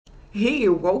Hey,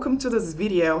 welcome to this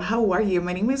video. How are you?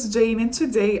 My name is Jane and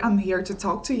today I'm here to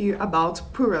talk to you about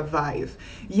Puravive.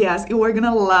 Yes, you are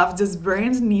gonna love this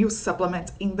brand new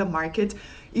supplement in the market.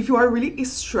 If you are really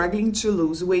struggling to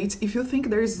lose weight, if you think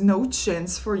there is no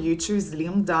chance for you to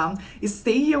slim down,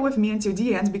 stay here with me until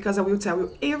the end because I will tell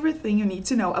you everything you need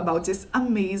to know about this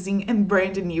amazing and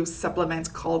brand new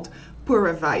supplement called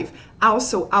Puravive.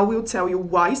 Also, I will tell you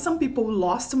why some people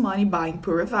lost money buying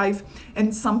Puravive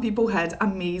and some people had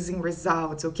amazing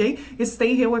results, okay?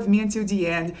 Stay here with me until the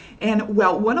end. And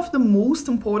well, one of the most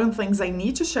important things I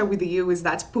need to share with you is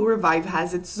that Puravive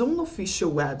has its own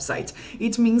official website.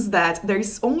 It means that there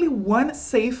is only one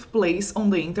safe place on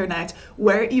the internet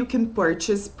where you can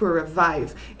purchase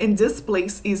Puravive. And this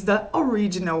place is the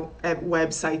original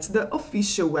website, the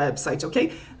official website,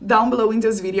 okay? Down below in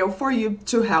this video for you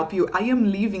to help you, I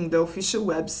am leaving the official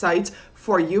website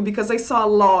for you because I saw a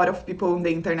lot of people on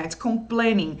the internet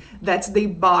complaining that they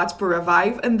bought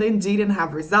Puravive and then didn't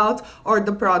have results, or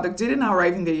the product didn't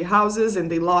arrive in their houses and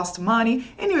they lost money,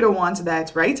 and you don't want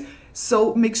that, right?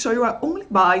 So make sure you are only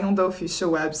buying on the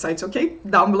official website, okay?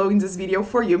 Down below in this video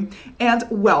for you. And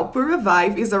well,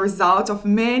 Puravive is a result of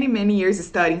many years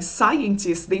studying.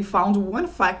 Scientists, they found one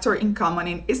factor in common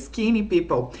in skinny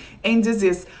people, and this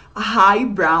is high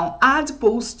brown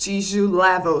adipose tissue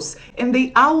levels. And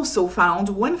they also found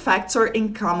one factor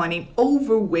in common in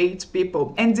overweight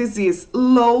people, and this is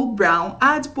low brown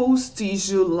adipose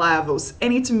tissue levels.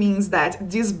 And it means that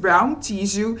this brown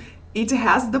tissue, it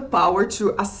has the power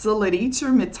to accelerate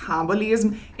your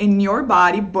metabolism, and your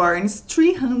body burns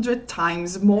 300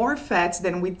 times more fat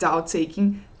than without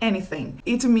taking anything.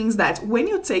 It means that when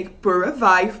you take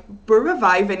Puravive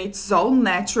and its all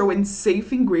natural and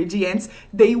safe ingredients,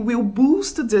 they will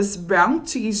boost this brown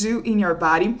tissue in your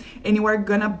body and you are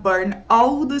gonna burn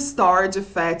all the stored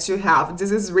fat you have. This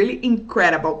is really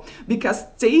incredible because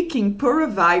taking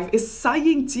Puravive is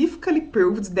scientifically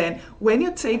proved that when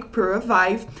you take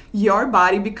Puravive, your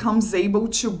body becomes able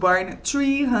to burn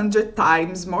 300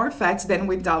 times more fat than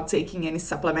without taking any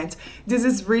supplement. This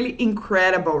is really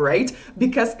incredible, right?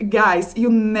 Because guys, you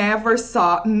never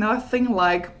saw nothing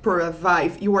like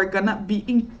Puravive. You are gonna be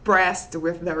impressed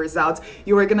with the results.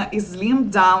 You are gonna slim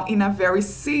down in a very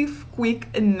safe, quick,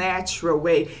 and natural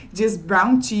way. This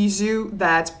brown tissue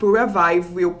that Puravive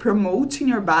will promote in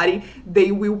your body,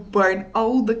 they will burn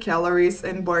all the calories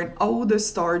and burn all the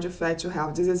stored fat you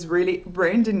have. This is really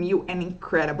brand new and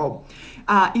incredible.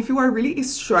 If you are really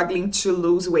struggling to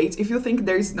lose weight, if you think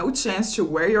there is no chance to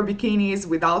wear your bikinis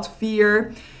without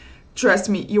fear, trust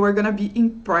me, you are gonna be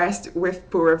impressed with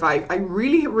Puravive. I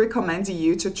really recommend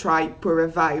you to try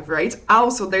Puravive, right?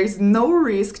 Also, there is no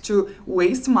risk to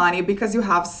waste money because you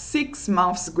have 6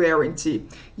 months guarantee.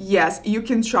 Yes, you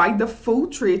can try the full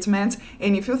treatment,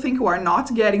 and if you think you are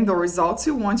not getting the results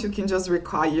you want, you can just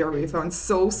require your refund.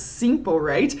 So simple,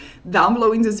 right? Down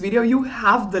below in this video, you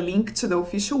have the link to the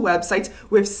official website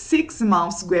with 6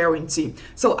 months guarantee.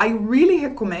 So I really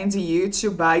recommend you to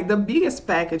buy the biggest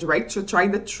package, right? To try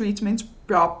the treatment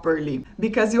properly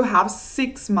because you have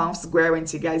 6 months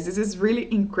guarantee, guys. This is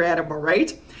really incredible,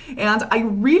 right? And I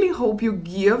really hope you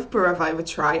give Puravive a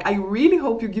try. I really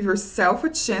hope you give yourself a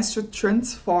chance to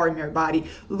transform your body,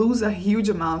 lose a huge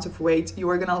amount of weight. You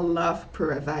are gonna love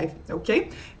Puravive, okay?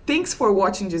 Thanks for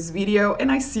watching this video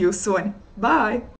and I see you soon. Bye!